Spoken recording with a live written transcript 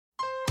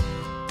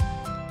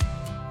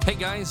Hey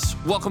guys,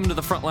 welcome to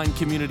the Frontline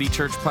Community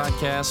Church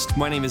podcast.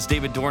 My name is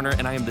David Dorner,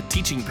 and I am the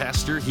teaching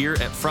pastor here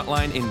at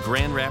Frontline in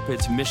Grand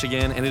Rapids,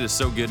 Michigan, and it is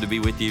so good to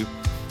be with you.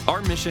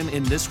 Our mission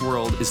in this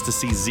world is to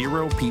see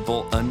 0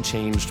 people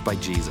unchanged by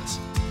Jesus.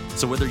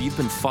 So whether you've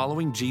been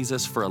following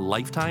Jesus for a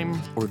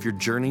lifetime or if your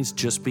journey's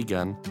just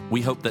begun,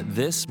 we hope that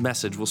this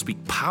message will speak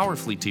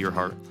powerfully to your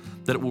heart,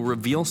 that it will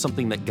reveal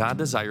something that God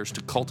desires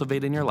to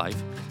cultivate in your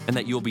life, and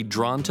that you'll be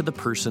drawn to the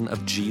person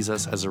of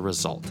Jesus as a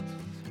result.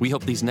 We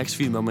hope these next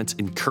few moments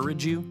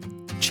encourage you,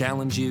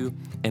 challenge you,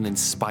 and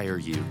inspire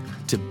you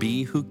to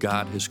be who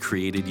God has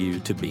created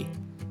you to be.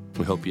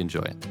 We hope you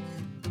enjoy it.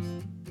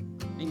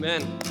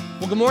 Amen.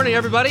 Well, good morning,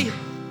 everybody.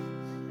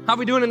 How are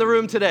we doing in the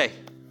room today?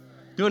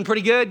 Doing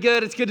pretty good?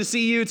 Good. It's good to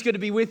see you. It's good to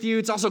be with you.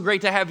 It's also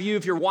great to have you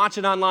if you're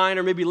watching online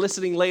or maybe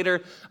listening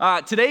later.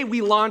 Today,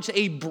 we launch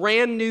a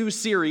brand new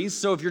series.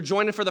 So if you're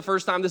joining for the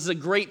first time, this is a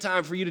great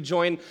time for you to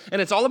join. And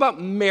it's all about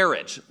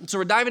marriage. So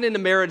we're diving into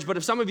marriage. But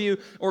if some of you,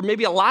 or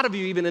maybe a lot of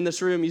you even in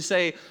this room, you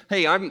say,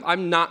 hey,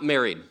 I'm not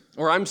married,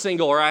 or I'm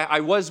single, or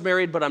I was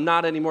married, but I'm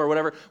not anymore,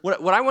 whatever.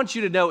 What I want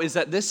you to know is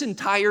that this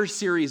entire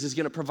series is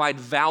going to provide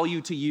value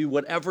to you,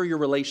 whatever your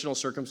relational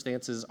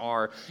circumstances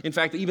are. In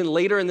fact, even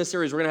later in this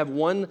series, we're going to have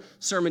one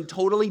sermon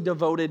totally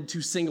devoted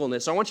to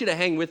singleness. So I want you to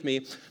hang with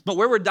me. But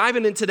where we're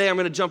diving in today, I'm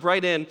going to jump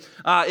right in,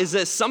 is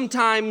that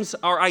sometimes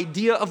our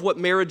idea of what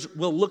marriage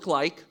will look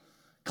like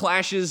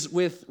clashes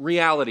with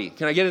reality.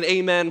 Can I get an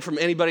amen from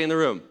anybody in the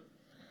room?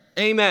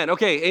 Amen.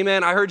 Okay,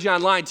 amen. I heard you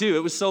online too. It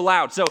was so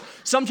loud. So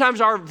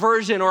sometimes our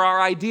version or our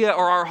idea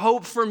or our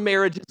hope for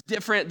marriage is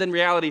different than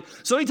reality.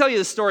 So let me tell you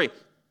this story.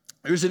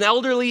 There's an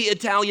elderly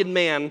Italian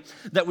man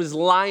that was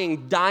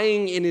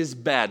dying in his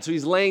bed. So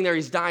he's laying there,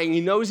 he's dying. He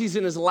knows he's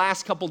in his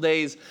last couple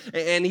days,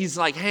 and he's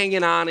like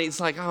hanging on. He's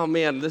like, oh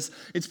man,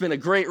 it's been a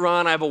great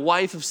run. I have a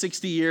wife of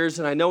 60 years,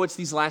 and I know it's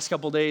these last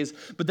couple days.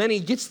 But then he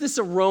gets this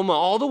aroma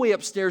all the way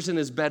upstairs in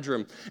his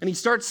bedroom, and he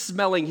starts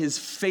smelling his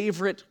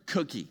favorite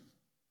cookie.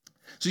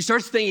 So he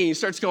starts thinking, he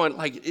starts going,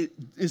 like,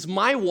 is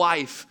my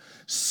wife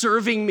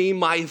serving me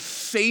my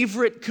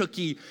favorite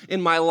cookie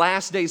in my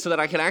last day so that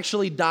I can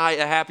actually die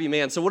a happy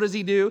man? So what does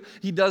he do?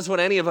 He does what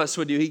any of us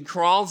would do. He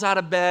crawls out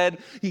of bed,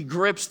 he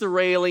grips the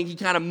railing, he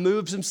kind of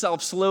moves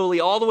himself slowly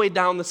all the way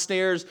down the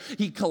stairs.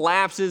 He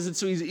collapses, and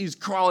so he's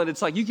crawling.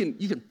 It's like you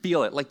can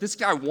feel it. Like this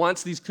guy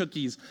wants these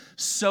cookies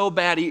so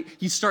bad.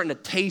 He's starting to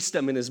taste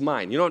them in his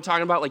mind. You know what I'm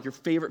talking about? Like your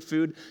favorite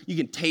food, you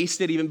can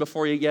taste it even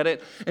before you get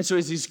it. And so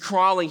as he's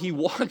crawling, he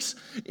walks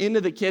into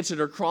the kitchen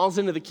or crawls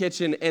into the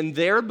kitchen, and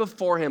there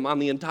before him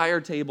on the entire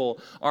table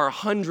are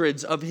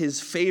hundreds of his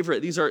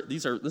favorite, this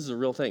is a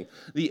real thing,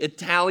 the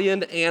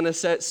Italian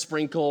anisette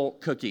sprinkle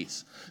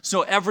cookies.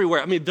 So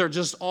everywhere, I mean, they're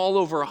just all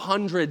over,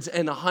 hundreds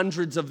and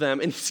hundreds of them.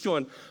 And he's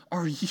going,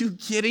 are you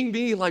kidding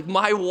me? Like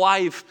my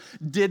wife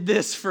did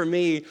this for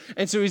me.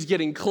 And so he's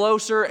getting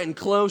closer and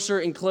closer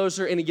and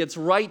closer, and he gets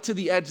right to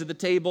the edge of the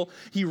table.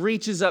 He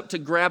reaches up to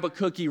grab a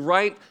cookie.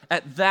 Right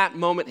at that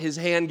moment, his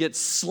hand gets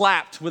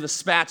slapped with a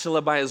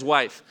spatula by his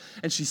wife.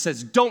 And she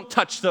says, don't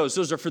touch those.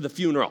 Those are for the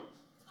funeral.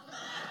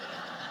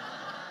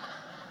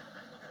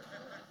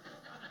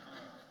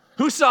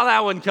 Who saw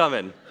that one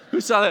coming?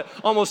 Who saw that?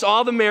 Almost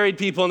all the married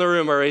people in the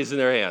room are raising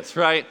their hands,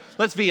 right?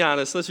 Let's be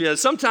honest.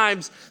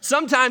 Sometimes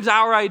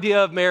our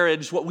idea of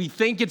marriage, what we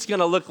think it's going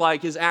to look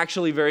like, is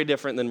actually very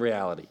different than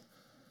reality,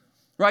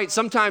 right?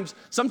 Sometimes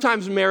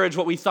marriage,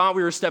 what we thought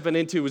we were stepping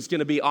into was going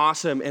to be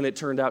awesome, and it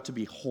turned out to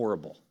be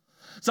horrible.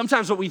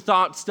 Sometimes what we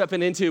thought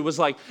stepping into was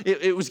like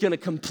it was going to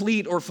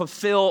complete or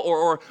fulfill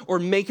or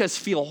make us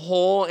feel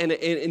whole, and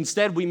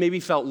instead we maybe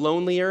felt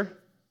lonelier,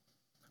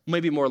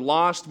 maybe more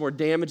lost, more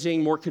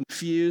damaging, more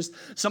confused.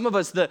 Some of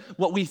us,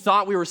 what we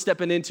thought we were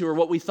stepping into or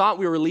what we thought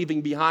we were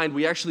leaving behind,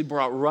 we actually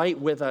brought right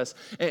with us.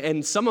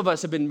 And some of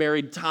us have been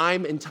married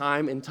time and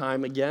time and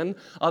time again.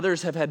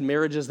 Others have had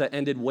marriages that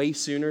ended way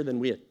sooner than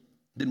we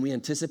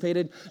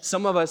anticipated.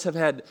 Some of us have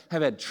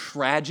had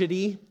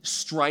tragedy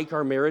strike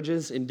our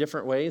marriages in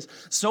different ways.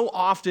 So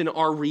often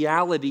our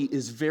reality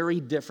is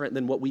very different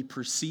than what we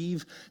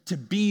perceive to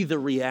be the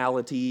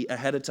reality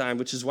ahead of time,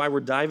 which is why we're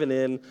diving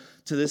in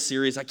to this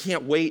series. I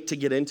can't wait to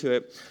get into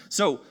it.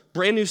 So,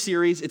 brand new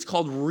series. It's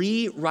called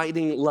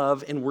Rewriting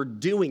Love, and we're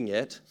doing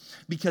it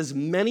because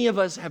many of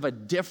us have a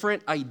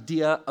different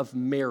idea of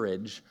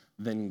marriage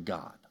than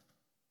God.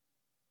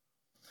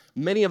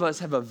 Many of us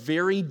have a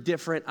very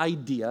different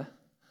idea,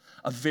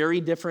 a very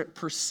different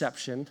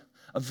perception,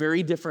 a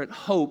very different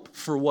hope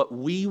for what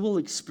we will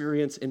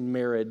experience in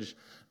marriage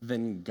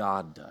than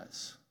God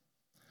does.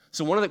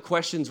 So one of the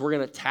questions we're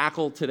going to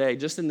tackle today,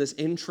 just in this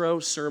intro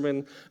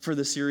sermon for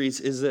the series,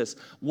 is this: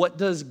 what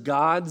does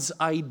God's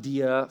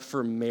idea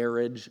for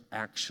marriage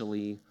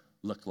actually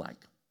look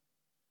like?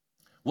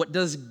 What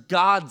does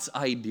God's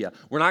idea?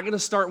 We're not going to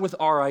start with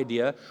our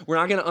idea. We're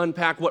not going to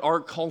unpack what our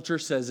culture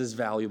says is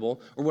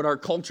valuable or what our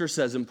culture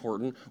says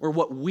important or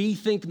what we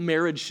think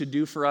marriage should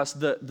do for us.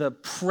 The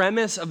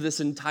premise of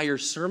this entire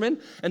sermon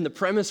and the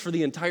premise for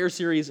the entire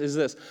series is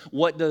this: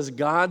 what does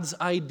God's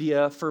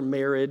idea for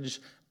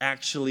marriage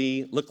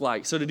actually look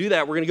like? So to do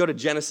that, we're going to go to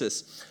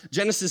Genesis.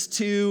 Genesis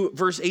 2,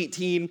 verse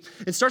 18.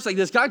 It starts like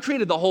this. God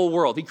created the whole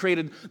world. He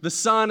created the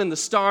sun and the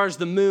stars,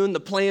 the moon, the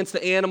plants,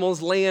 the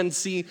animals, land,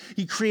 sea.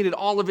 He created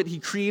all of it. He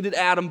created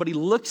Adam, but he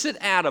looks at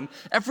Adam.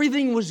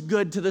 Everything was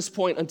good to this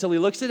point until he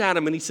looks at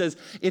Adam and he says,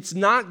 it's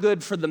not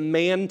good for the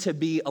man to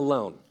be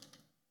alone.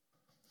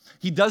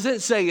 He doesn't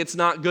say it's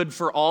not good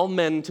for all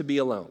men to be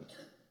alone.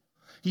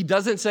 He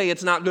doesn't say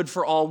it's not good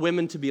for all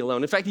women to be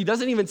alone. In fact, he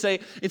doesn't even say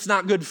it's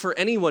not good for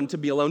anyone to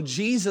be alone.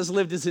 Jesus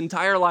lived his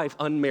entire life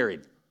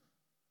unmarried.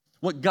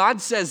 What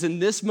God says in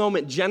this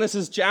moment,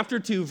 Genesis chapter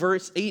 2,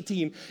 verse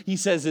 18, he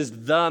says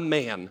is the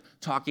man,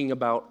 talking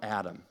about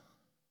Adam.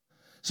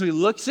 So he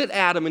looks at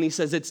Adam and he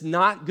says, it's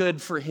not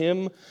good for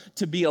him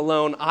to be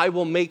alone. I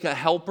will make a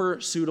helper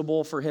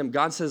suitable for him.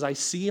 God says, I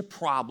see a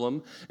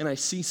problem and I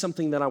see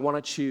something that I want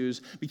to choose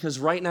because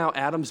right now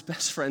Adam's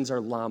best friends are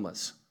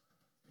llamas.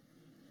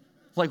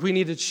 Like, we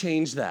need to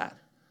change that,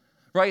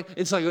 right?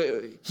 It's like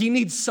he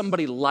needs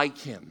somebody like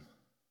him.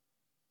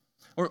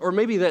 Or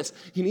maybe this,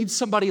 he needs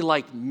somebody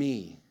like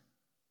me.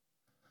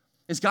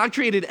 As God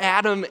created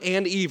Adam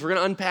and Eve, we're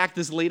going to unpack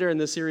this later in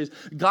this series.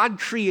 God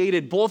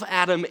created both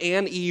Adam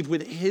and Eve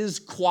with his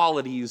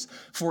qualities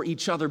for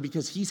each other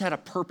because he's had a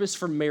purpose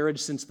for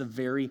marriage since the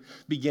very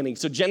beginning.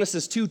 So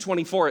Genesis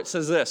 2:24, it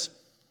says this.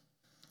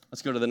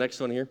 Let's go to the next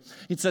one here.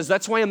 It says,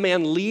 that's why a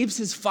man leaves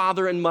his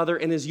father and mother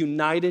and is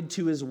united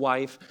to his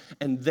wife,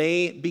 and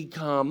they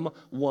become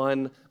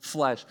one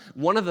flesh.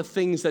 One of the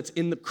things that's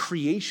in the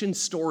creation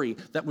story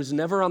that was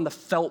never on the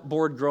felt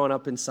board growing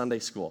up in Sunday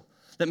school,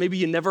 that maybe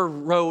you never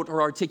wrote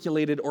or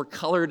articulated or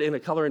colored in a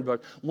coloring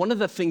book, one of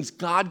the things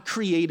God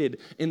created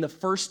in the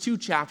first 2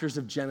 chapters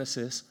of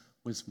Genesis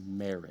was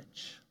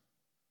marriage.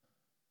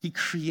 He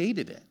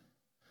created it.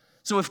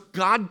 So if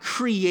God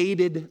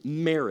created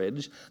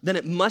marriage, then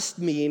it must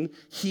mean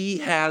he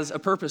has a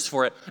purpose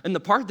for it. And the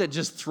part that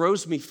just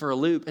throws me for a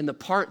loop and the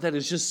part that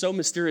is just so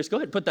mysterious, go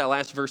ahead and put that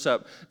last verse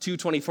up,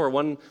 2:24,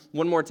 one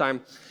more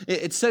time.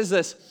 It says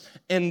this,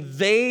 and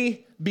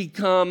they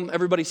become,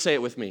 everybody say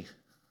it with me,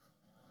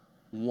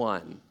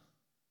 one.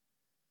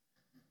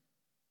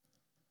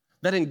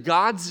 That in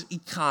God's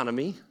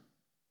economy,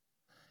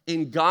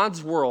 in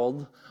God's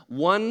world,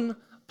 1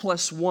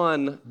 +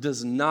 1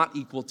 does not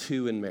equal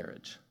 2 in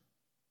marriage.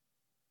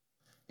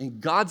 In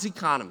God's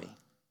economy,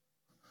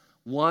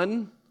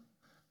 1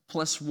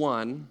 +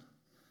 1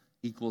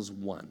 =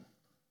 1.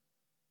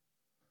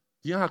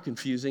 Do you know how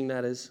confusing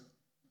that is?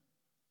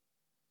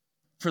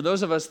 For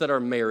those of us that are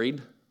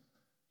married,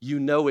 you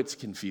know it's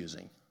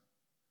confusing.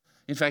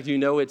 In fact, you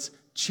know it's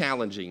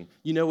challenging.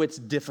 You know it's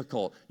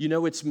difficult. You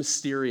know it's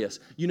mysterious.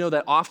 You know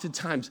that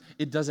oftentimes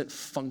it doesn't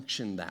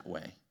function that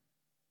way.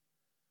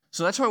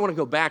 So that's why I want to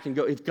go back and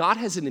go, if God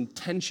has an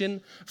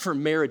intention for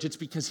marriage, it's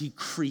because he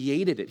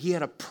created it. He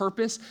had a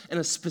purpose and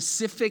a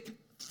specific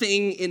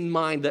thing in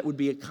mind that would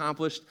be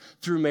accomplished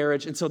through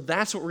marriage. And so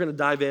that's what we're going to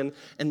dive in,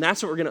 and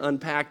that's what we're going to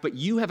unpack. But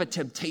you have a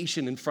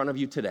temptation in front of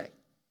you today.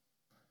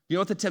 You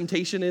know what the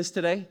temptation is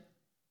today?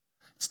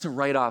 It's to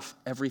write off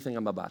everything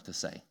I'm about to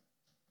say.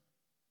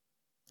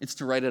 It's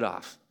to write it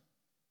off.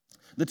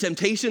 The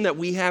temptation that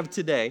we have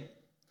today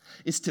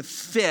is to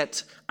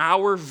fit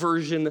our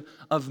version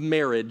of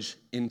marriage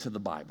into the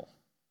Bible.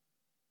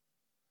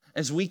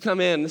 As we come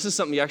in, this is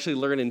something you actually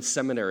learn in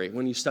seminary.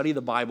 When you study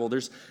the Bible,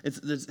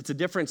 it's a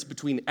difference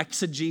between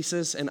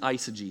exegesis and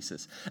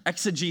eisegesis.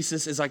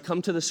 Exegesis is I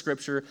come to the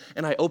scripture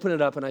and I open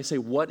it up and I say,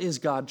 what is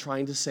God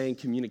trying to say and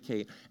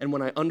communicate? And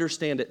when I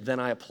understand it, then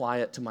I apply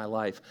it to my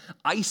life.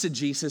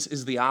 Eisegesis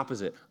is the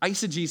opposite.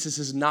 Eisegesis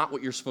is not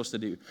what you're supposed to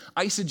do.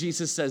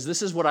 Eisegesis says,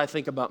 this is what I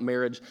think about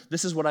marriage.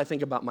 This is what I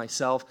think about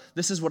myself.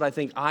 This is what I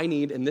think I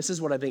need. And this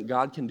is what I think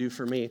God can do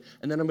for me.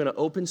 And then I'm going to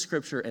open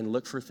scripture and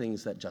look for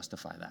things that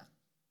justify that.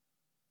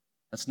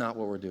 That's not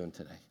what we're doing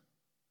today.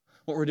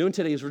 What we're doing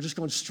today is we're just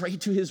going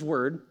straight to his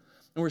word,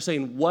 and we're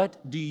saying,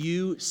 what do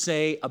you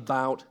say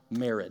about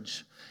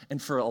marriage?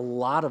 And for a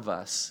lot of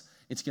us,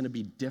 it's going to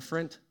be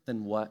different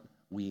than what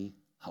we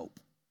hope.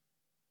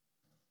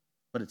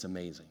 But it's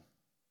amazing.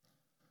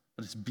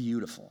 But it's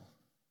beautiful.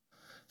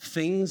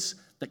 Things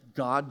that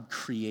God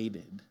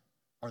created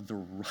are the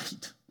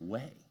right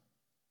way.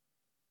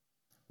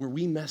 Where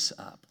we mess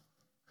up,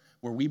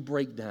 where we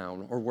break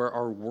down, or where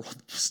our world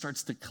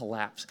starts to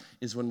collapse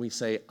is when we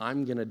say,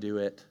 I'm going to do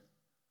it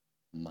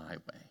my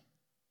way.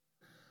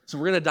 So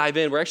we're going to dive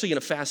in. We're actually going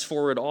to fast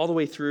forward all the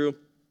way through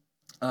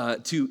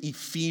to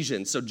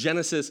Ephesians. So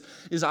Genesis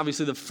is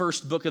obviously the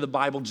first book of the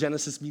Bible.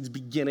 Genesis means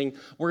beginning.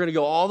 We're going to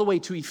go all the way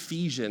to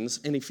Ephesians.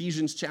 In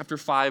Ephesians chapter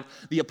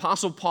 5, the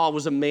Apostle Paul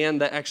was a man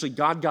that actually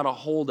God got a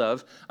hold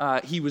of.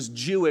 He was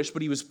Jewish,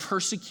 but he was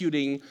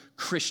persecuting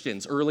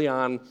Christians early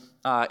on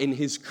in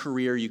his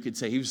career, you could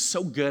say. He was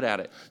so good at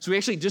it. So we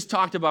actually just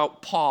talked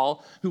about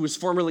Paul, who was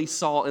formerly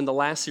Saul in the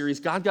last series.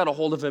 God got a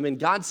hold of him, and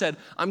God said,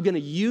 I'm going to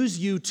use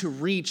you to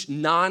reach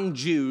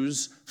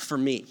non-Jews for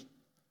me.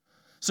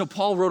 So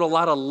Paul wrote a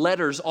lot of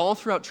letters all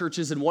throughout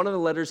churches, and one of the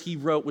letters he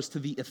wrote was to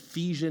the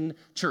Ephesian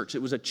church.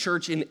 It was a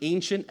church in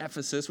ancient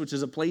Ephesus, which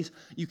is a place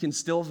you can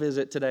still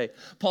visit today.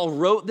 Paul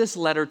wrote this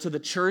letter to the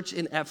church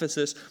in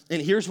Ephesus,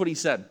 and here's what he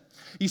said.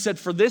 He said,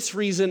 "For this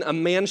reason, a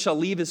man shall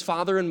leave his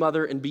father and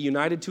mother and be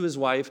united to his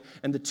wife,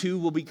 and the two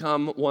will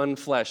become one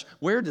flesh."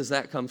 Where does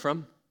that come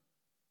from?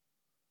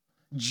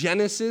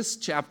 Genesis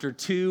chapter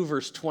 2,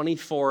 verse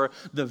 24,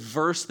 the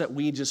verse that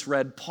we just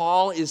read.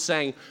 Paul is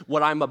saying,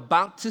 what I'm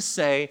about to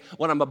say,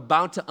 what I'm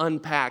about to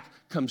unpack,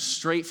 comes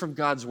straight from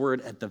God's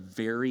word at the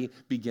very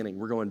beginning.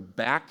 We're going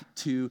back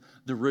to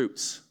the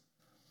roots.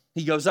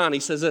 He goes on, he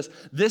says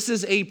this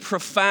is a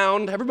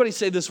profound, everybody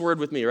say this word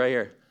with me right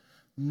here,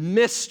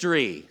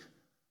 mystery.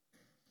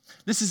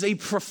 This is a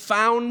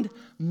profound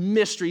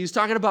mystery. He's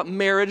talking about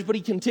marriage, but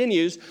he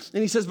continues,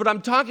 and he says, but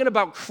I'm talking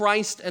about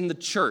Christ and the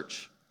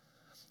church.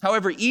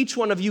 However, each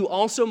one of you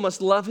also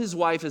must love his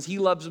wife as he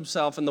loves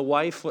himself, and the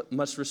wife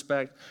must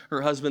respect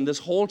her husband. This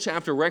whole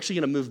chapter, we're actually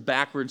going to move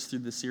backwards through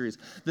the series.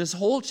 This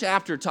whole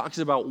chapter talks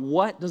about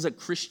what does a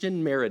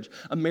Christian marriage,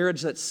 a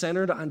marriage that's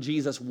centered on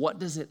Jesus, what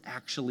does it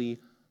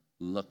actually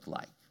look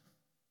like?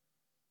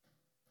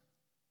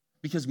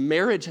 Because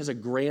marriage has a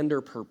grander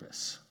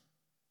purpose.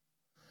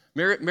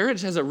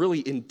 Marriage has a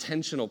really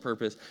intentional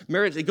purpose.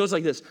 Marriage, it goes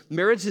like this.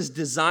 Marriage is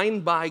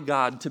designed by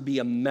God to be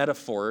a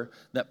metaphor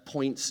that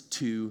points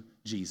to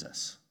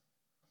Jesus.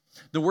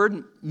 The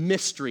word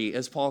mystery,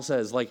 as Paul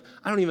says, like,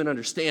 I don't even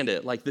understand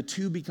it. Like, the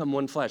two become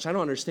one flesh. I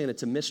don't understand.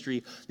 It's a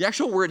mystery. The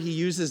actual word he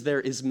uses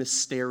there is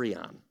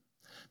mysterion.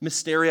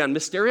 Mysterion.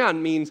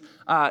 Mysterion means,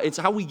 it's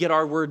how we get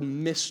our word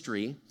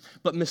mystery.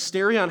 But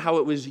mysterion, how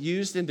it was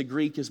used into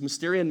Greek, is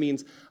mysterion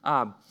means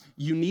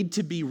you need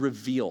to be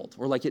revealed,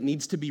 or like it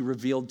needs to be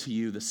revealed to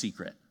you, the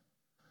secret.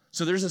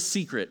 So there's a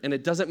secret, and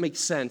it doesn't make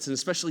sense, and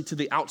especially to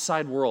the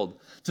outside world,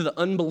 to the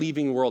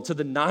unbelieving world, to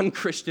the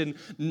non-Christian,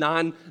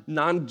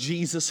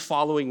 non-Jesus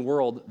following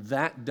world,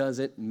 that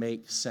doesn't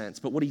make sense.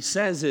 But what he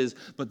says is,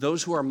 but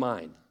those who are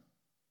mine,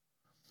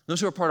 those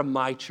who are part of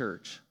my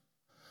church,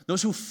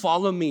 those who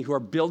follow me, who are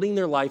building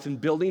their life and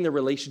building their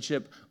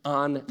relationship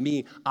on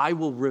me, I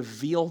will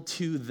reveal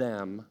to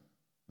them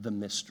the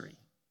mystery.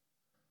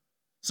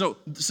 So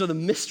the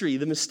mystery,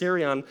 the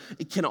mysterion,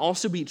 it can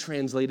also be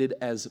translated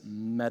as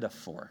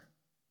metaphor.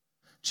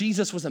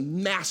 Jesus was a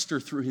master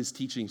through his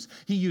teachings.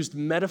 He used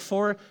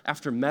metaphor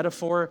after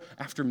metaphor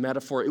after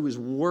metaphor. It was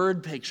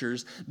word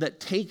pictures that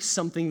take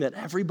something that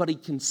everybody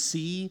can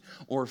see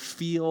or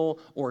feel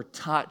or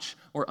touch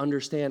or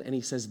understand, and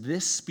he says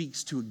this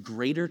speaks to a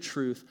greater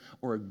truth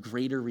or a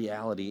greater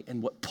reality.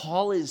 And what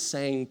Paul is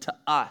saying to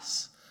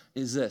us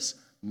is this: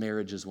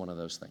 marriage is one of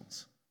those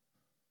things.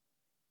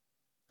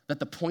 That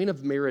the point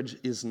of marriage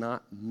is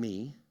not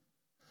me.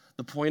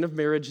 The point of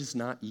marriage is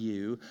not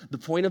you. The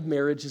point of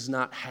marriage is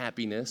not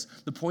happiness.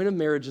 The point of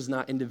marriage is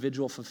not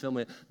individual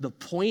fulfillment. The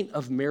point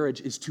of marriage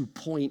is to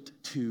point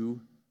to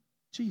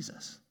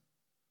Jesus.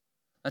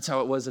 That's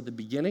how it was at the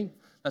beginning.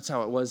 That's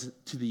how it was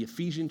to the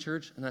Ephesian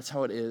church, and that's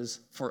how it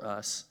is for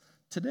us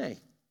today.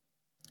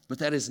 But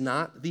that is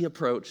not the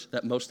approach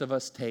that most of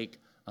us take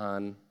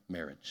on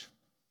marriage,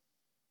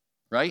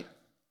 right?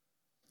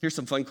 Here's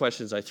some fun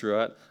questions I threw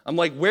out. I'm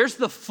like, where's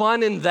the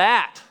fun in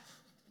that?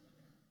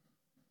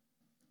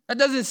 That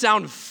doesn't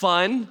sound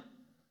fun.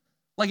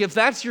 Like, if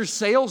that's your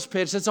sales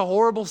pitch, that's a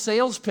horrible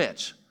sales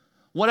pitch.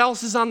 What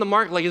else is on the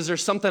market? Like, is there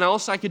something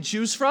else I could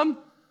choose from?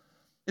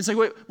 It's like,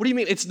 wait, what do you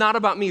mean? It's not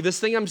about me. This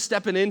thing I'm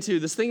stepping into,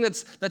 this thing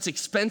that's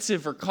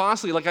expensive or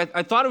costly, like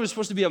I thought it was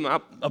supposed to be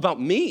about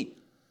me.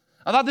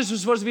 I thought this was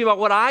supposed to be about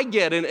what I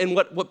get and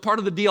what part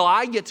of the deal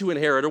I get to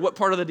inherit or what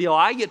part of the deal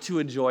I get to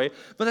enjoy,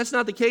 but that's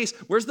not the case.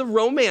 Where's the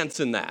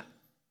romance in that?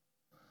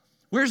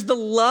 Where's the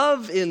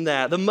love in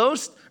that?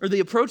 The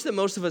approach that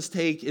most of us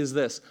take is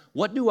this: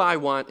 what do I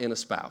want in a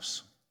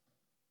spouse?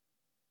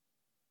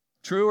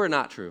 True or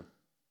not true?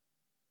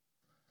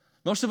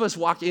 Most of us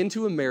walk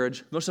into a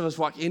marriage, most of us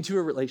walk into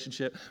a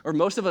relationship, or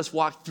most of us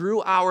walk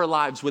through our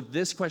lives with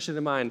this question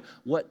in mind: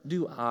 what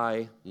do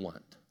I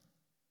want?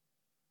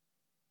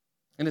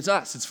 And it's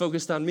us. It's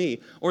focused on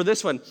me. Or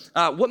this one,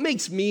 what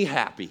makes me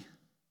happy?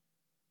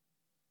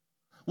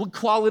 What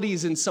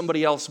qualities in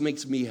somebody else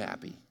makes me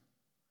happy?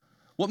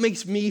 What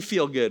makes me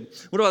feel good?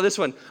 What about this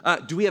one?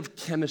 Do we have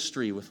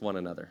chemistry with one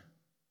another?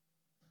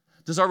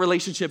 Does our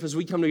relationship, as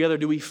we come together,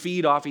 do we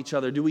feed off each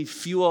other? Do we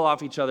fuel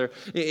off each other?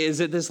 Is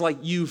it this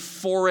like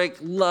euphoric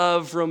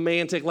love,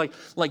 romantic,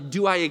 like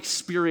do I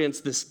experience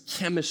this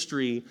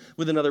chemistry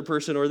with another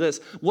person? Or this,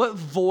 what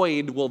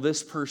void will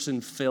this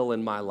person fill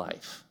in my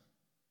life?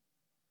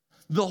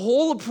 The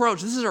whole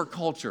approach, this is our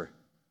culture.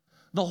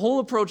 The whole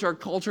approach our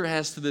culture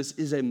has to this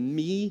is a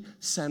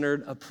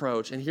me-centered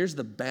approach. And here's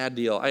the bad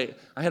deal. I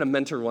had a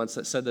mentor once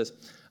that said this.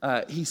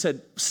 He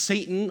said,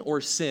 Satan or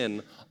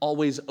sin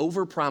always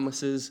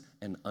overpromises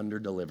and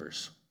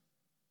underdelivers.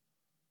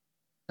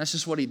 That's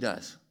just what he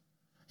does.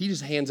 He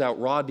just hands out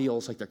raw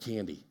deals like they're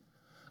candy.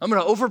 I'm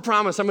going to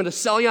overpromise. I'm going to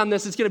sell you on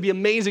this. It's going to be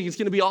amazing. It's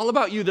going to be all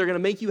about you. They're going to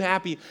make you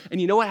happy. And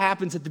you know what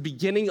happens at the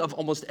beginning of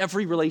almost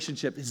every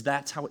relationship is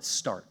that's how it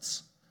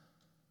starts.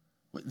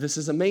 This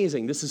is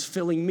amazing. This is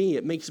filling me.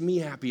 It makes me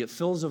happy. It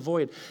fills a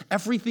void.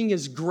 Everything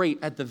is great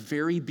at the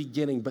very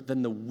beginning, but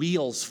then the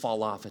wheels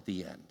fall off at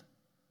the end.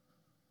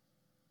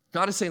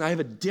 God is saying, I have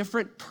a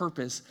different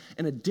purpose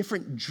and a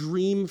different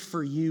dream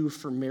for you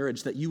for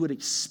marriage, that you would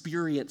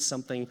experience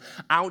something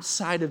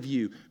outside of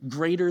you,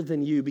 greater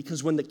than you,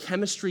 because when the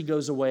chemistry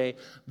goes away,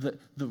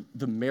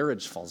 the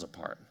marriage falls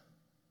apart.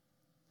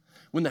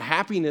 When the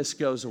happiness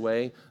goes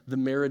away, the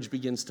marriage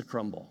begins to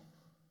crumble.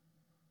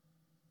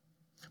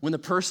 When the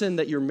person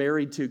that you're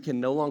married to can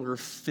no longer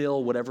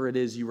fill whatever it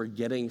is you were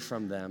getting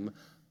from them,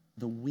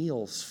 the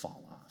wheels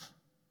fall off.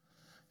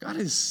 God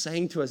is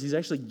saying to us, he's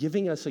actually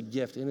giving us a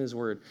gift in his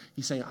word.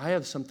 He's saying, I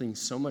have something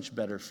so much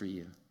better for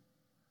you.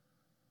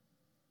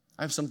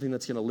 I have something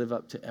that's going to live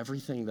up to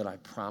everything that I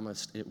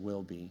promised it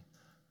will be.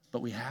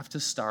 But we have to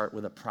start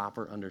with a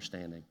proper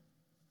understanding.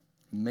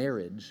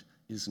 Marriage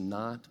is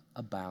not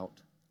about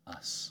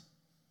us.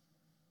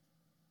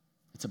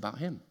 It's about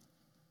him.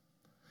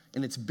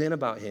 And it's been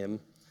about him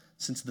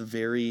since the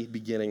very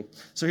beginning.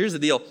 So here's the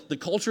deal. The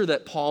culture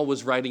that Paul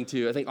was writing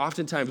to, I think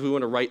oftentimes we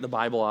want to write the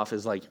Bible off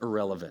as like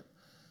irrelevant,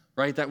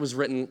 right? That was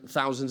written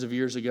thousands of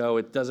years ago.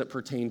 It doesn't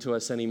pertain to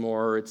us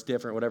anymore, or it's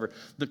different, whatever.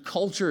 The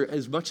culture,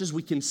 as much as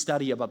we can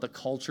study about the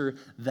culture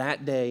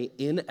that day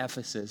in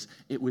Ephesus,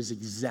 it was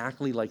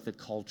exactly like the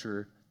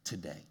culture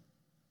today.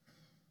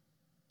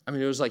 I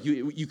mean, it was like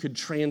you could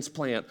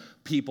transplant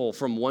people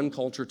from one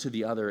culture to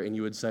the other, and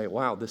you would say,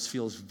 wow, this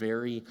feels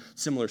very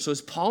similar. So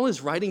as Paul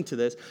is writing to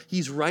this,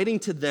 he's writing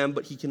to them,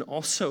 but he can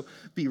also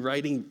be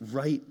writing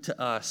right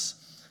to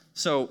us.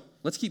 So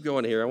let's keep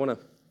going here. I want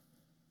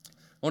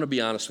to be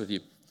honest with you.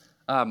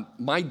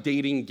 My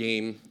dating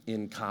game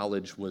in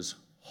college was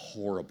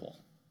horrible.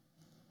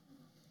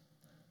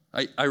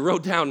 I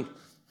wrote down,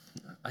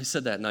 I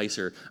said that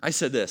nicer. I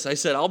said this. I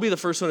said, I'll be the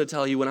first one to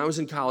tell you, when I was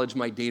in college,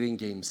 my dating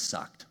game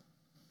sucked.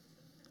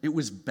 It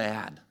was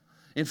bad.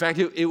 In fact,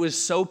 it was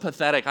so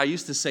pathetic. I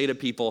used to say to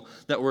people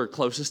that were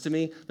closest to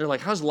me, they're like,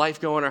 how's life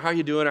going? Or how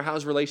you doing? Or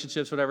how's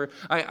relationships, whatever.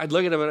 I'd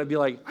look at them and I'd be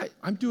like,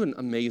 I'm doing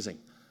amazing.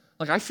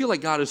 Like, I feel like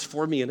God is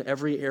for me in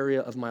every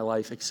area of my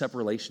life except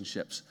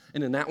relationships.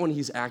 And in that one,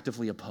 he's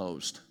actively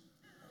opposed.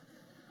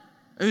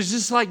 It was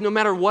just like, no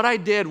matter what I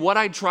did, what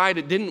I tried,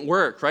 it didn't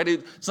work, right?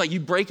 It's like you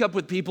break up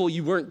with people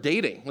you weren't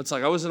dating. It's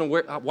like, I wasn't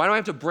aware. Why do I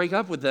have to break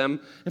up with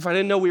them if I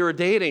didn't know we were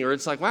dating? Or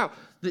it's like, wow,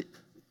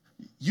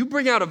 you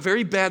bring out a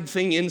very bad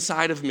thing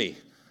inside of me.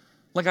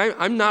 Like,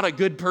 I'm not a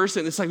good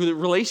person. It's like the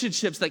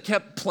relationships that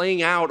kept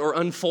playing out or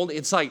unfolding.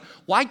 It's like,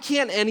 why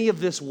can't any of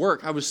this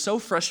work? I was so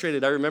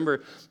frustrated. I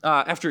remember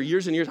after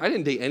years and years, I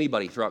didn't date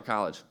anybody throughout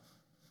college.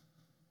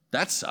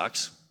 That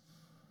sucks.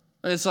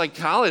 And it's like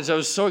college, I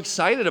was so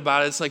excited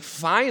about it. It's like,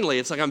 finally,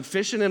 it's like I'm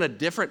fishing in a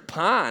different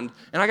pond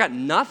and I got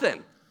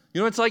nothing. You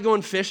know what it's like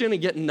going fishing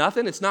and getting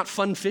nothing? It's not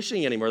fun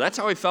fishing anymore. That's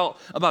how I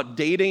felt about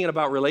dating and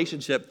about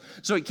relationship.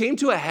 So it came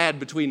to a head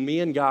between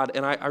me and God,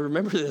 and I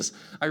remember this.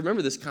 I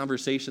remember this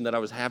conversation that I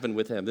was having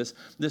with him,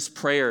 this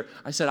prayer.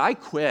 I said, I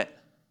quit.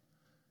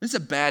 This is a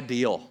bad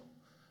deal.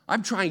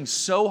 I'm trying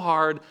so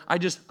hard. I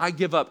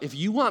give up. If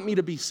you want me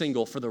to be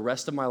single for the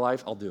rest of my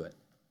life, I'll do it.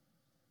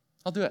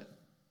 I'll do it.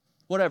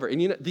 Whatever.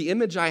 And you know, the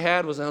image I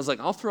had was, I was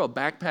like, I'll throw a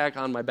backpack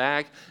on my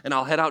back and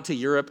I'll head out to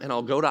Europe and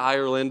I'll go to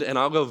Ireland and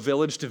I'll go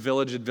village to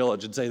village and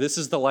village and say, this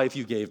is the life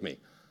you gave me.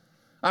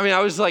 I mean,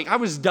 I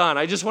was done.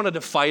 I just wanted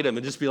to fight him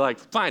and just be like,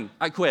 fine,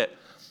 I quit.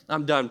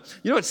 I'm done.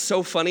 You know what's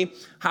so funny?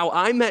 How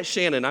I met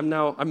Shannon.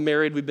 I'm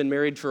married. We've been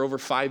married for over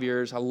 5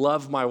 years. I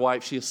love my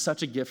wife. She is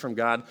such a gift from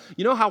God.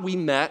 You know how we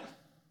met?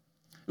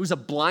 It was a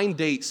blind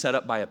date set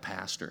up by a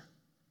pastor.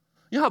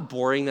 You know how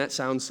boring that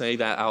sounds, saying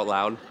that out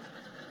loud?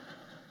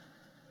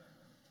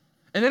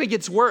 And then it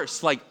gets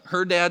worse. Like,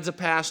 her dad's a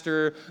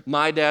pastor,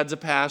 my dad's a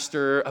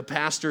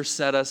pastor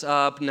set us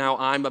up, now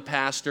I'm a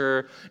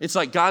pastor. It's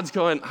like God's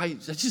going, I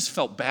just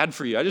felt bad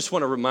for you. I just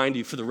want to remind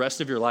you for the rest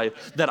of your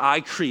life that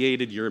I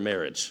created your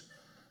marriage.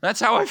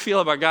 That's how I feel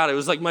about God. It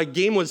was like my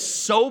game was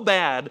so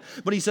bad,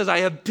 but he says, I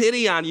have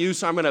pity on you,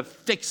 so I'm going to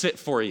fix it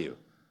for you.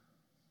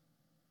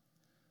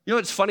 You know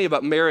what's funny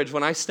about marriage?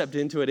 When I stepped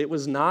into it, it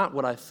was not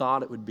what I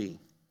thought it would be.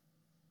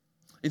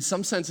 In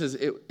some senses,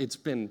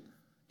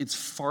 it's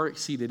far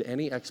exceeded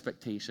any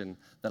expectation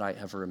that I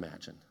ever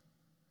imagined.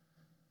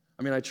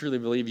 I mean, I truly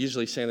believe,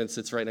 usually Shannon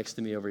sits right next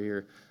to me over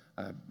here.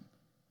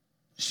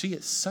 She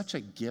is such a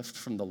gift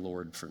from the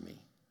Lord for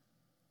me.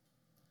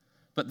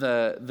 But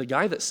the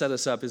guy that set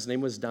us up, his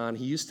name was Don.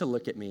 He used to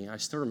look at me. I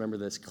still remember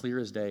this clear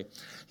as day.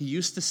 He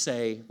used to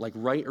say, like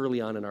right early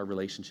on in our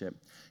relationship,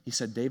 he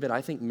said, David, I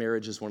think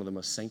marriage is one of the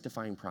most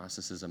sanctifying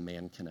processes a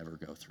man can ever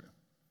go through.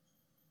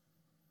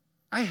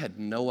 I had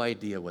no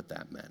idea what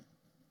that meant.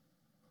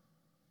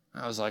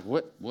 I was like,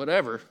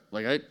 whatever.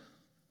 Like,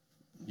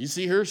 you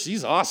see her?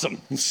 She's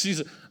awesome.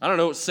 I don't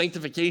know,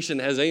 sanctification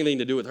has anything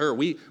to do with her.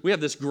 We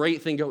have this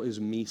great thing go, it was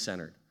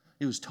me-centered.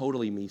 It was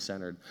totally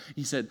me-centered.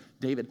 He said,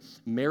 David,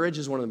 marriage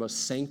is one of the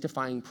most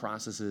sanctifying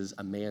processes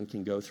a man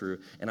can go through.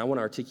 And I want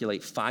to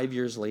articulate 5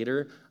 years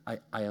later,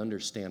 I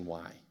understand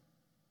why.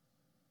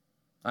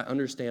 I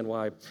understand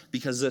why.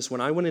 Because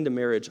when I went into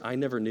marriage, I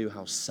never knew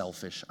how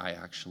selfish I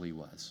actually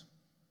was.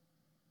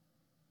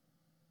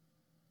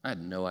 I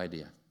had no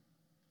idea.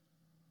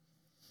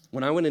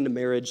 When I went into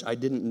marriage, I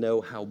didn't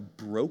know how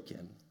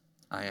broken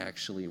I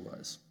actually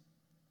was.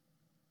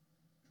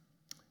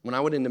 When I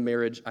went into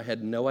marriage, I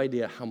had no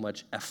idea how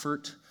much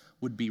effort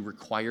would be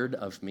required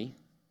of me,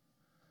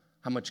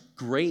 how much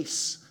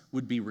grace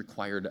would be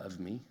required of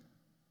me,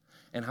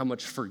 and how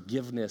much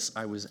forgiveness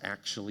I was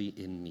actually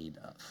in need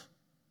of.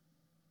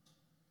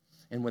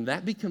 And when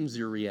that becomes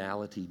your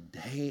reality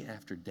day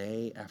after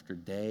day after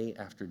day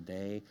after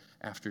day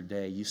after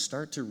day, you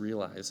start to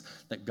realize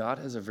that God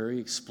has a very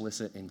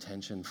explicit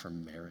intention for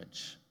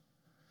marriage.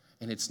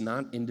 And it's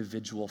not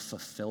individual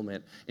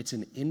fulfillment. It's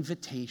an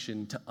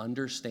invitation to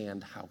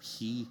understand how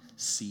he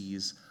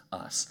sees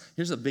us.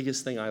 Here's the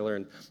biggest thing I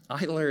learned.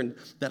 I learned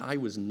that I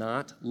was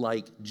not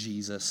like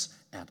Jesus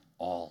at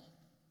all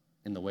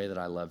in the way that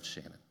I loved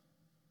Shannon,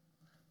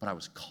 but I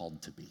was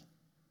called to be.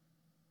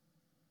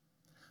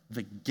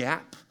 The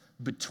gap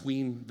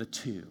between the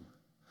two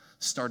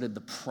started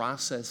the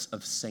process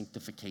of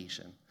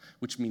sanctification,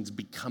 which means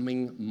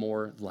becoming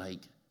more like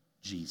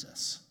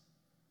Jesus.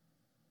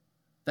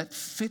 That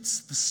fits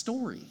the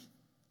story.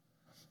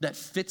 That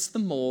fits the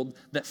mold,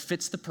 that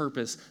fits the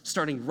purpose,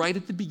 starting right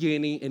at the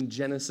beginning in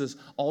Genesis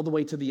all the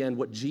way to the end,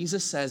 what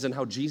Jesus says and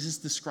how Jesus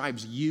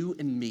describes you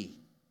and me,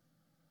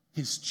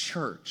 his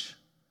church.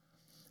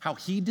 How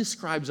he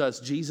describes us,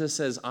 Jesus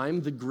says,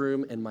 I'm the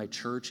groom and my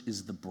church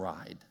is the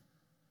bride.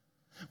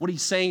 What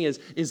he's saying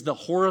is the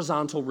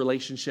horizontal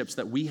relationships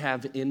that we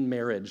have in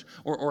marriage,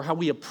 or how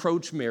we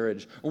approach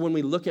marriage, or when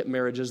we look at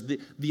marriages,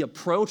 the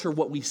approach or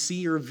what we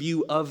see or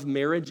view of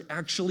marriage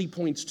actually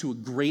points to a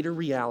greater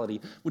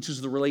reality, which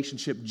is the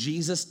relationship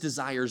Jesus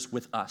desires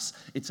with us.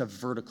 It's a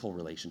vertical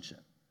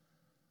relationship.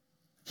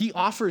 He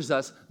offers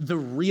us the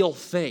real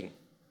thing.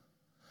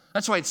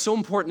 That's why it's so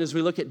important as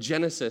we look at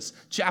Genesis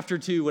chapter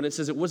 2 when it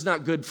says it was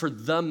not good for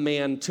the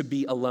man to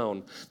be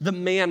alone. The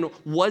man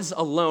was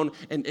alone,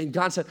 and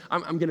God said,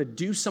 I'm going to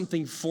do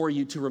something for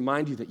you to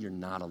remind you that you're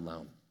not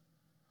alone.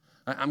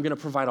 I'm going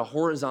to provide a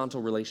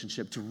horizontal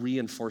relationship to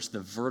reinforce the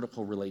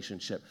vertical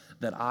relationship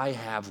that I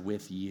have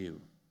with you.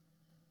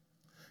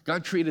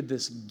 God created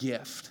this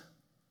gift,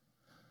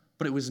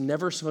 but it was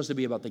never supposed to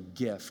be about the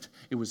gift.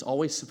 It was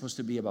always supposed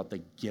to be about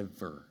the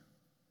giver.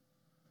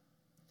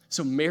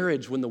 So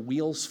marriage, when the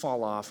wheels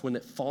fall off, when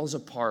it falls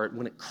apart,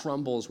 when it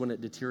crumbles, when it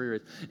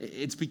deteriorates,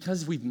 it's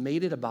because we've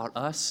made it about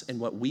us and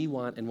what we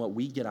want and what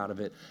we get out of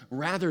it,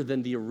 rather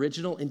than the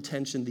original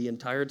intention the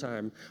entire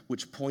time,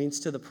 which points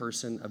to the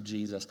person of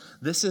Jesus.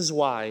 This is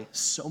why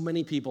so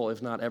many people,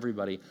 if not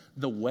everybody,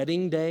 the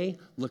wedding day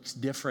looks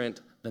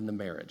different than the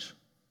marriage.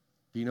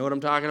 Do you know what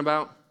I'm talking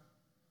about?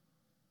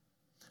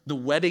 The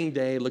wedding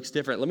day looks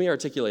different. Let me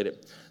articulate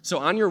it. So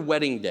on your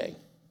wedding day,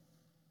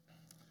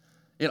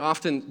 it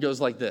often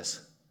goes like this.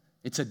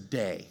 It's a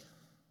day,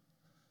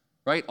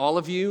 right? All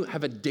of you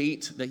have a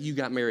date that you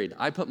got married.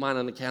 I put mine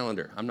on the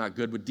calendar. I'm not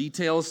good with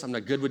details. I'm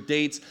not good with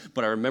dates,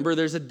 but I remember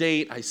there's a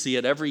date. I see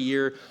it every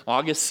year,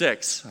 August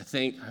 6th, I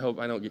think. I hope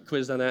I don't get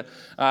quizzed on that.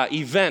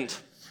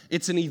 Event.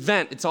 It's an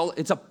event.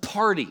 It's a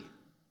party.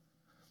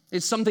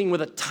 It's something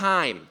with a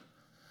time.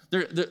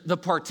 The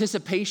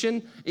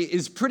participation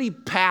is pretty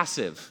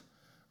passive.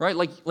 Right?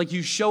 Like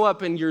you show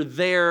up and you're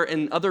there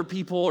and other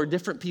people or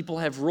different people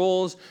have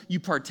roles, you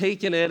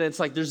partake in it, and it's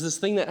like there's this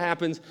thing that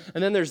happens,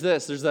 and then there's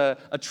a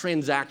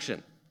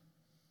transaction.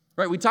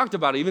 Right? We talked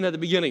about it even at the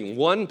beginning.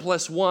 1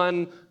 +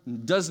 1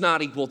 does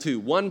not equal 2.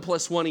 1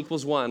 + 1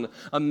 = 1.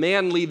 A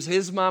man leaves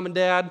his mom and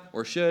dad,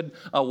 or should.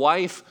 A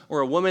wife or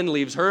a woman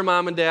leaves her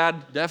mom and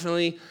dad,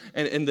 definitely.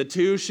 And the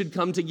two should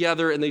come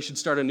together and they should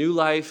start a new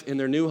life in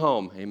their new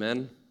home.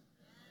 Amen?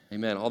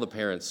 Amen. All the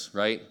parents,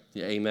 right?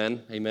 Yeah,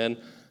 amen. Amen.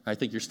 I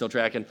think you're still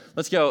tracking.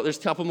 Let's go. There's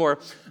a couple more.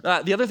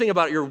 The other thing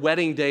about your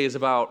wedding day is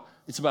about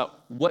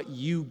what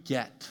you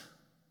get.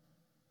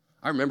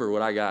 I remember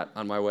what I got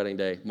on my wedding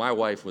day. My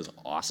wife was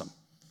awesome.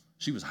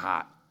 She was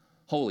hot.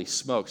 Holy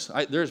smokes.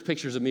 There's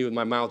pictures of me with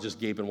my mouth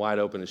just gaping wide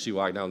open as she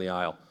walked down the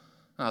aisle.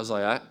 I was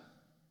like,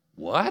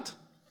 what?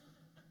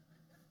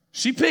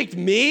 She picked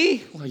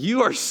me?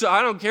 You are so,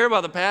 I don't care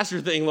about the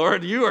pastor thing,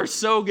 Lord. You are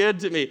so good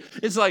to me.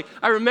 It's like,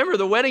 I remember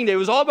the wedding day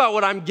was all about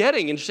what I'm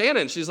getting. And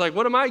Shannon, she's like,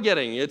 what am I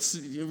getting? It's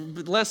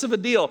less of a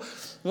deal.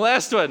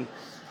 Last one.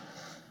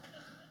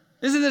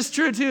 Isn't this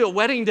true too? A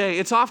wedding day,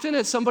 it's often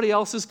at somebody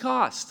else's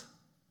cost.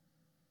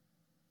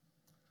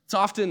 It's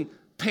often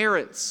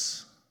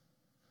parents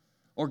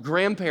or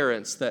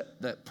grandparents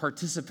that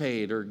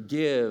participate or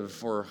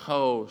give or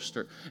host.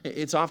 Or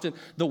it's often,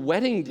 the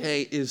wedding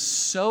day is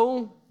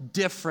so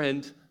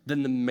different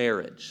than the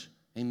marriage.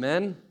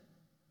 Amen?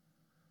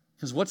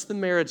 Because what's the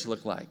marriage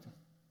look like?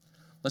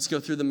 Let's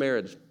go through the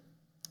marriage.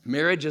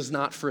 Marriage is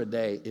not for a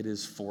day, it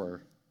is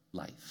for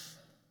life.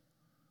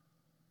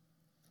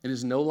 It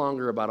is no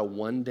longer about a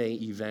one-day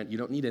event. You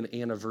don't need an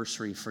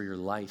anniversary for your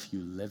life, you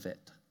live it.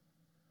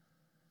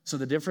 So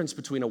the difference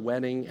between a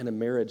wedding and a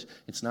marriage,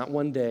 it's not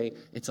one day,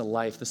 it's a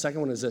life. The second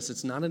one is this,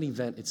 it's not an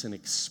event, it's an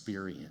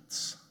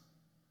experience.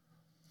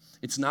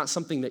 It's not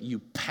something that you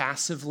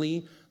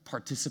passively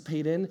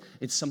participate in.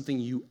 It's something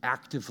you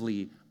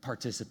actively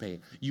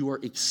participate. You are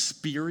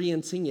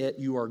experiencing it.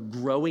 You are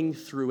growing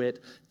through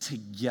it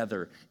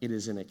together. It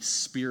is an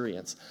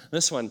experience.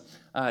 This one,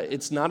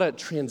 it's not a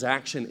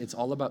transaction. It's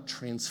all about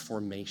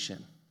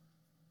transformation.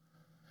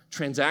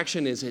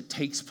 Transaction is it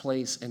takes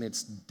place and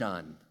it's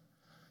done.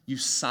 You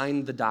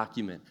sign the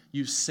document.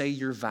 You say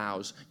your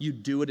vows. You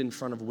do it in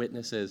front of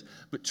witnesses.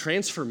 But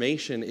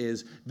transformation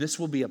is this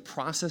will be a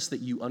process that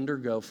you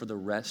undergo for the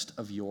rest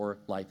of your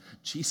life.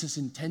 Jesus'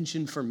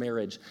 intention for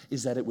marriage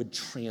is that it would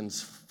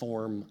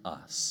transform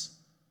us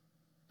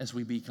as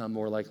we become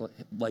more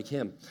like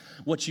him.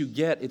 What you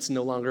get, it's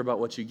no longer about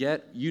what you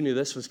get. You knew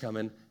this was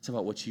coming. It's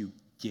about what you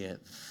give.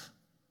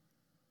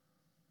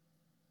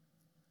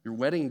 Your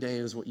wedding day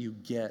is what you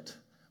get.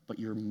 But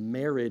your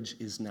marriage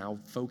is now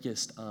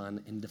focused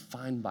on and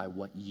defined by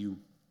what you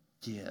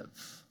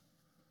give.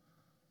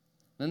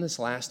 Then this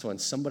last one,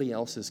 somebody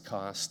else's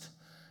cost.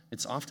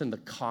 It's often the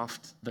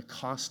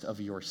cost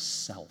of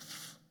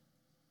yourself.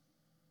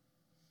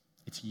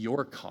 It's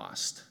your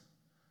cost.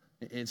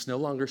 It's no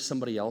longer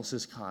somebody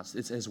else's cost.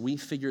 It's as we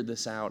figure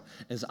this out,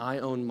 as I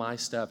own my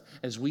stuff,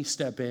 as we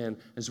step in,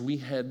 as we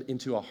head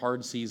into a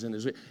hard season,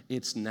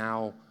 it's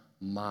now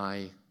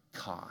my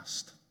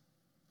cost.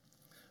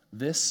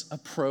 This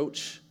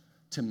approach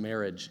to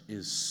marriage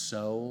is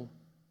so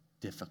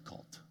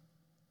difficult.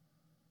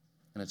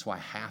 And it's why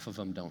half of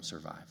them don't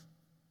survive.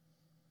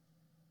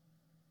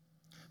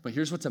 But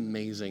here's what's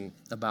amazing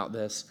about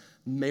this.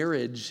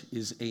 Marriage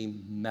is a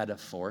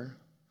metaphor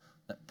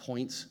that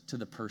points to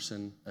the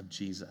person of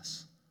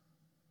Jesus.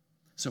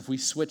 So if we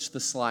switch the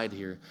slide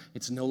here,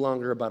 it's no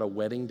longer about a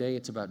wedding day,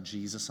 it's about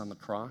Jesus on the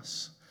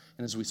cross.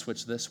 And as we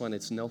switch this one,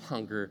 it's no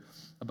longer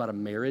about a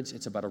marriage,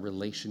 it's about a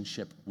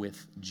relationship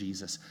with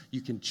Jesus.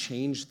 You can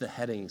change the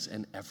headings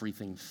and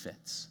everything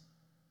fits.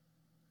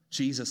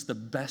 Jesus, the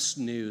best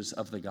news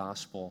of the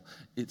gospel,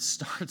 it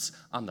starts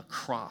on the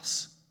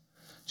cross.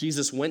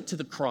 Jesus went to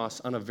the cross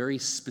on a very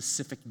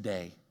specific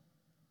day.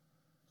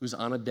 It was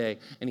on a day,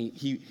 and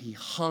he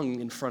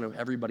hung in front of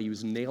everybody. He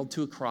was nailed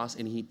to a cross,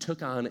 and he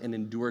took on and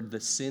endured the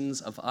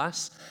sins of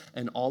us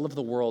and all of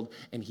the world,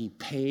 and he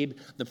paid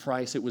the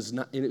price. It was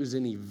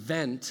an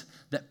event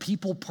that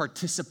people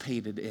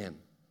participated in.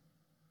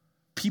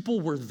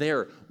 People were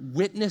there.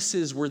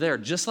 Witnesses were there.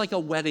 Just like a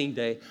wedding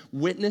day,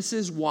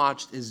 witnesses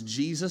watched as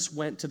Jesus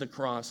went to the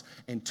cross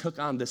and took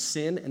on the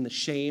sin and the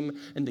shame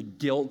and the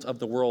guilt of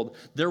the world.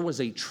 There was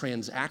a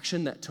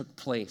transaction that took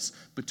place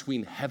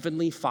between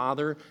Heavenly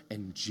Father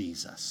and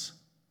Jesus.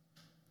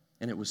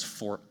 And it was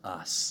for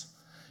us.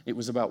 It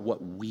was about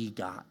what we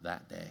got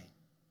that day.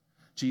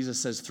 Jesus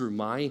says, through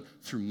my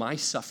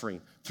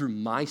suffering, through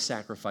my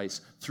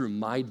sacrifice, through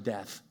my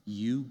death,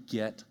 you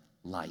get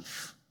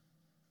life.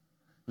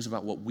 It was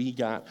about what we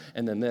got,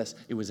 and then this,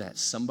 it was at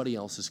somebody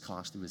else's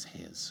cost. It was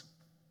his.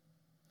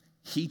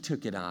 He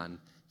took it on.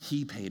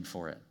 He paid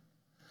for it.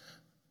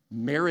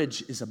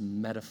 Marriage is a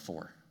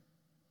metaphor.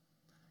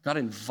 God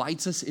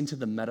invites us into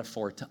the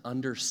metaphor to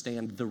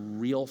understand the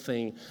real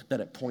thing that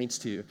it points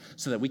to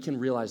so that we can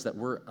realize that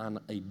we're on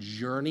a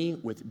journey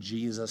with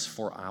Jesus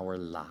for our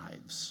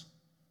lives.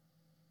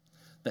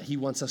 That he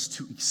wants us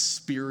to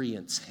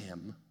experience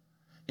him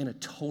in a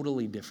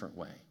totally different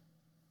way.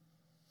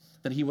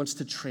 That he wants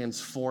to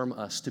transform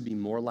us to be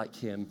more like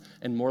him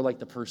and more like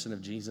the person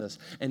of Jesus.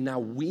 And now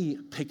we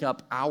pick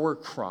up our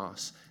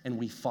cross and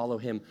we follow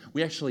him.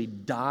 We actually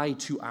die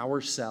to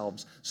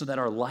ourselves so that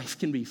our life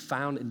can be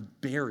found and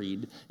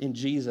buried in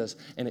Jesus,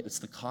 and it's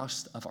the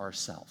cost of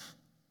ourself.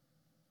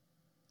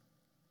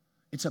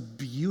 It's a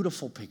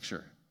beautiful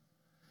picture.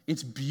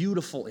 It's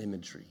beautiful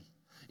imagery.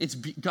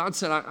 God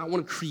said, I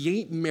want to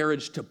create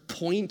marriage to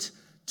point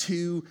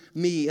to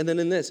me. And then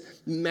in this,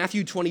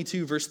 Matthew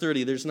 22, verse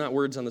 30, there's not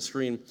words on the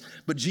screen,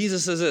 but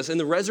Jesus says this, in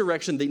the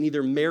resurrection, they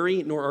neither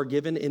marry nor are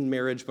given in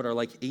marriage, but are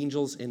like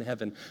angels in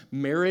heaven.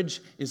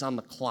 Marriage is on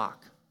the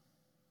clock.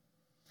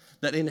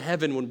 That in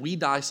heaven, when we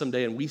die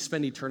someday and we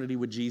spend eternity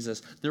with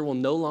Jesus, there will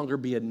no longer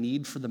be a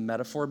need for the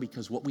metaphor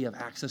because what we have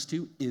access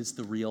to is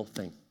the real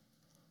thing.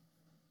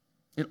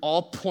 It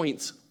all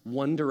points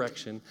one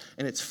direction,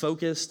 and it's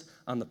focused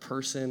on the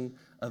person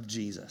of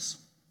Jesus.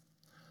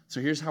 So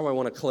here's how I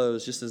want to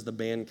close, just as the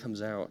band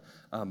comes out.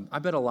 I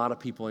bet a lot of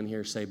people in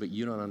here say, but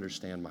you don't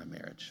understand my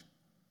marriage.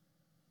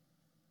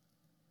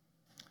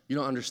 You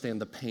don't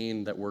understand the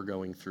pain that we're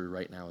going through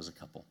right now as a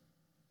couple.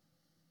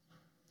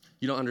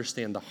 You don't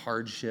understand the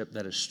hardship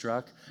that is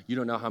struck. You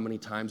don't know how many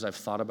times I've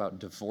thought about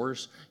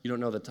divorce. You don't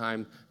know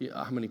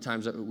how many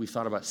times we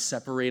thought about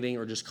separating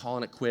or just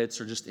calling it quits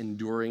or just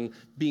enduring,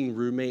 being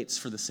roommates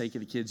for the sake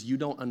of the kids. You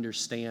don't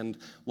understand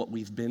what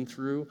we've been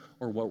through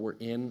or what we're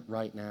in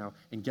right now.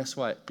 And guess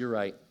what? You're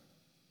right.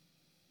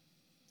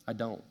 I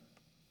don't.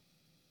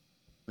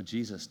 But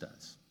Jesus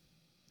does.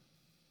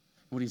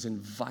 What he's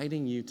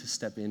inviting you to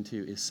step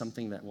into is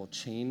something that will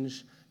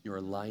change your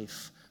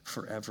life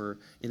forever.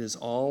 It is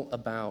all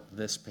about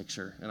this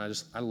picture. And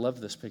I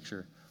love this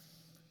picture.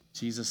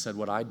 Jesus said,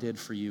 what I did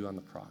for you on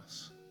the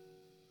cross,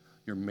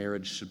 your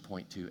marriage should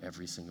point to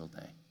every single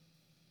day.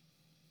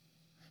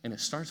 And it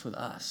starts with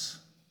us.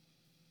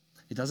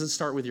 It doesn't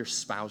start with your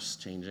spouse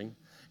changing.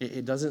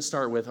 It doesn't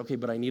start with, okay,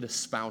 but I need a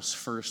spouse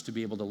first to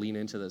be able to lean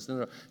into this.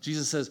 No.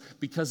 Jesus says,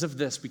 because of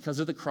this, because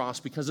of the cross,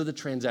 because of the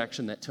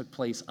transaction that took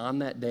place on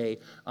that day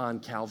on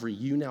Calvary,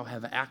 you now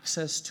have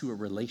access to a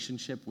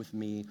relationship with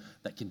me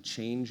that can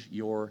change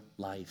your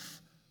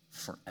life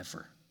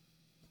forever.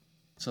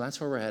 So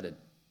that's where we're headed.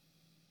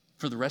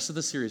 For the rest of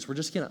the series, we're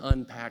just going to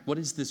unpack what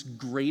is this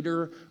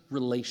greater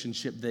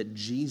relationship that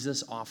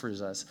Jesus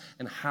offers us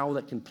and how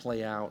that can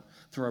play out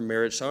through our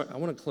marriage. So I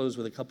want to close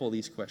with a couple of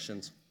these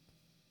questions.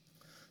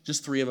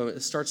 Just 3 of them.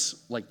 It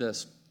starts like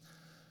this.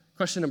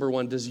 Question number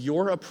 1, does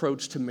your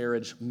approach to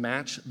marriage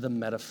match the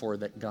metaphor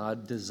that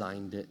God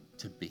designed it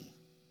to be?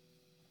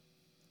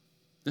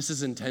 This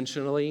is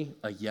intentionally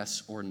a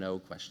yes or no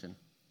question.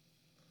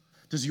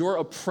 Does your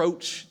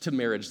approach to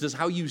marriage, does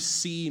how you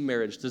see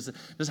marriage, does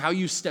how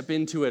you step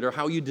into it or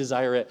how you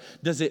desire it,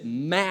 does it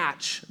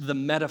match the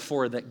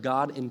metaphor that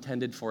God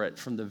intended for it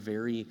from the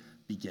very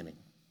beginning?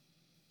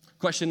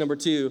 Question number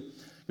 2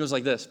 goes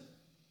like this.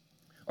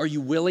 Are you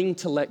willing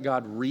to let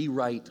God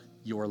rewrite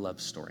your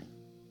love story?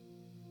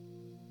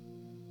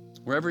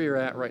 Wherever you're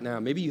at right now,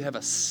 maybe you have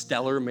a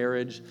stellar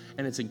marriage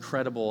and it's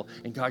incredible,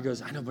 and God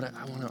goes, I know, but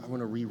I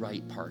want to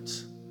rewrite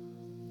parts.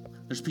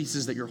 There's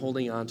pieces that you're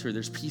holding on to.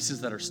 There's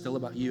pieces that are still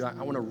about you.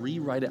 I want to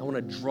rewrite it. I want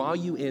to draw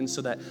you in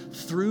so that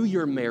through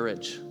your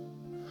marriage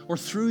or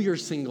through your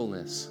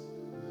singleness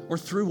or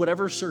through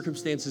whatever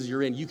circumstances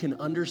you're in, you can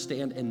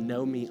understand and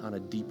know me on a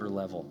deeper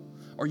level.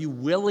 Are you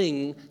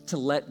willing to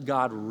let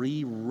God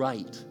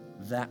rewrite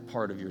that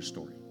part of your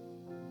story?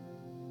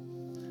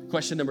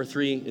 Question number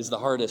 3 is the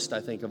hardest,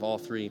 I think, of all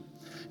 3.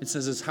 It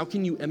says, how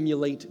can you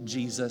emulate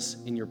Jesus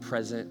in your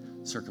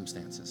present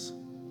circumstances?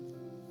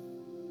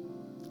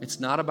 It's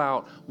not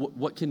about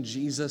what can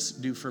Jesus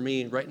do for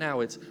me right now.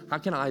 It's how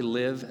can I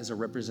live as a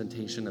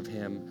representation of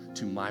him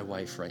to my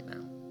wife right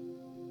now?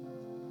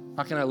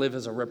 How can I live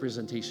as a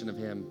representation of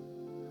him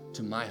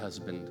to my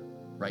husband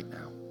right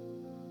now?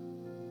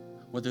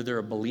 Whether they're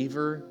a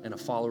believer and a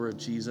follower of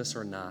Jesus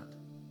or not,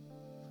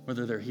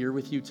 whether they're here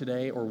with you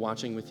today or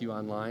watching with you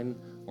online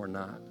or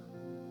not.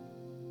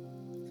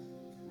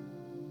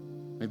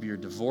 Maybe you're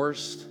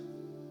divorced,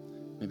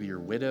 maybe you're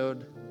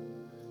widowed,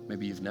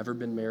 maybe you've never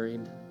been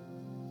married.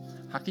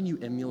 How can you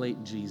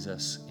emulate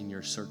Jesus in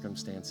your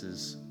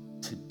circumstances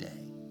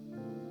today?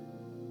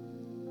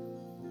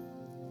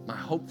 My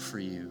hope for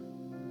you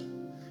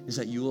is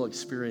that you will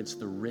experience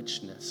the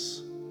richness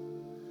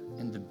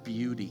and the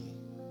beauty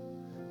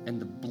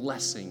and the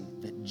blessing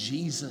that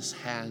Jesus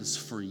has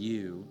for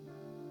you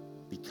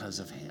because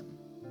of him.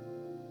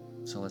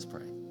 So let's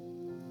pray.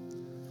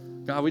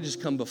 God, we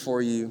just come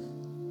before you.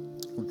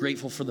 We're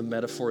grateful for the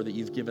metaphor that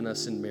you've given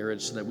us in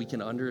marriage so that we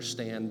can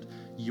understand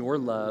your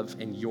love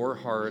and your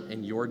heart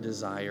and your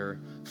desire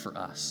for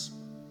us.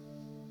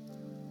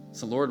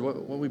 So Lord,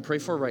 what we pray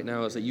for right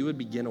now is that you would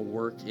begin a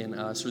work in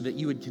us, or that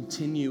you would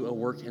continue a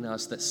work in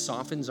us that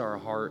softens our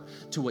heart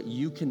to what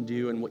you can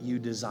do and what you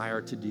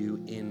desire to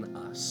do in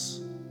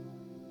us.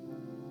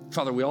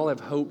 Father, we all have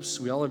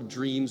hopes, we all have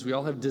dreams, we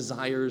all have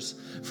desires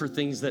for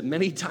things that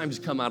many times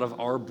come out of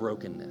our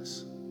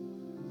brokenness.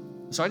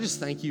 So I just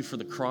thank you for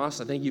the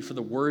cross. I thank you for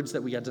the words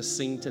that we got to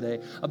sing today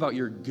about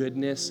your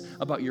goodness,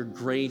 about your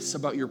grace,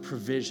 about your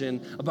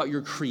provision, about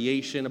your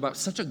creation, about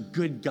such a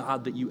good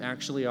God that you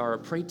actually are.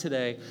 I pray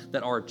today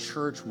that our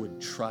church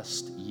would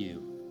trust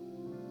you,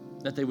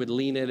 that they would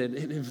lean in. And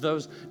if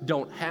those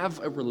don't have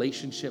a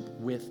relationship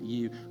with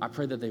you, I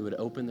pray that they would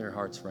open their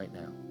hearts right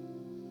now,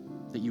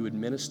 that you would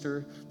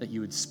minister, that you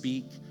would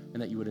speak,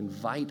 and that you would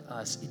invite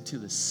us into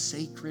the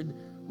sacred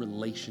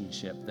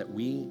relationship that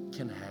we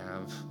can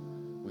have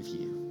with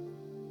you.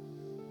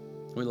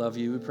 We love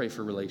you. We pray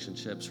for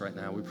relationships right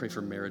now. We pray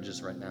for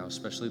marriages right now,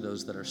 especially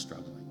those that are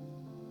struggling.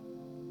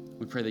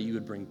 We pray that you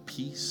would bring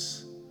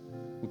peace.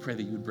 We pray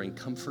that you would bring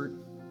comfort.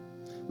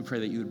 We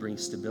pray that you would bring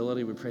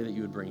stability. We pray that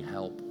you would bring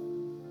help.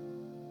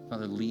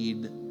 Father,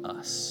 lead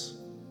us.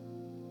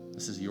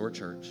 This is your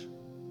church.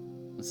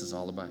 This is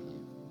all about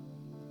you.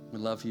 We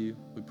love you.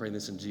 We pray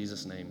this in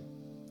Jesus' name.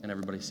 And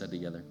everybody said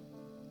together,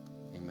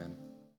 amen.